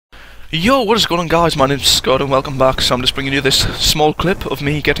Yo, what is going on guys, my name's Scott and welcome back. So I'm just bringing you this small clip of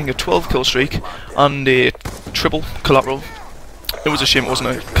me getting a 12 kill streak and a triple collateral. It was a shame it wasn't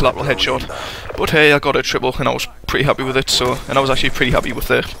a collateral headshot, but hey, I got a triple and I was pretty happy with it. So, and I was actually pretty happy with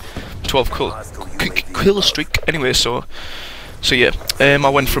the 12 kill streak anyway, so yeah, I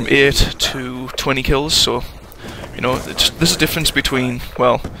went from 8 to 20 kills, so you know, there's a difference between,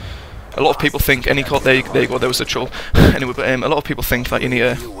 well, a lot of people think any call, there you go, there was the troll. Anyway, but a lot of people think that you need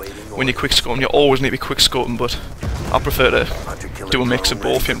to, when you're quick scoping, you always need to be quick scoping, but I prefer to do a mix of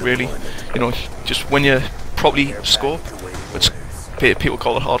both, really. You know, just when you properly scope, people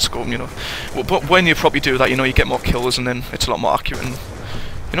call it hard scoping, you know. But when you probably do that, you know, you get more kills and then it's a lot more accurate, and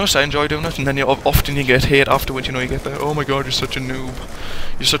you know, so I enjoy doing it. And then often you get hate afterwards, you know, you get the, oh my god, you're such a noob,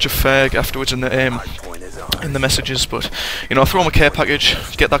 you're such a fag afterwards in the messages. But you know, I throw my care package,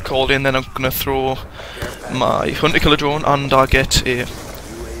 get that called in, then I'm gonna throw my hunter killer drone, and I get a,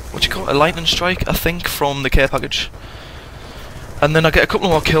 what you call it, a lightning strike, I think, from the care package. And then I get a couple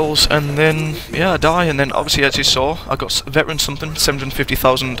more kills, and then yeah, I die. And then obviously, as you saw, I got veteran something,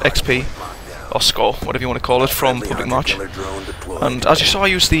 750,000 XP or score, whatever you want to call it, from public match. And as you saw, I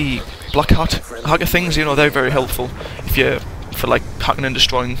use the black hat hacker things. You know, they're very helpful if you for like hacking and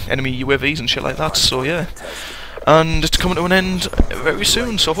destroying enemy UAVs and shit like that. So yeah, and it's coming to an end very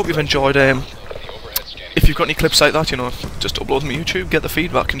soon. So I hope you've enjoyed. If you've got any clips like that, you know, just upload them to YouTube, get the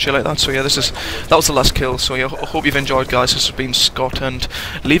feedback and shit like that. So yeah, that was the last kill. So yeah, I hope you've enjoyed, guys. This has been Scott, and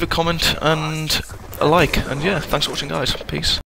leave a comment and a like. And yeah, thanks for watching, guys. Peace.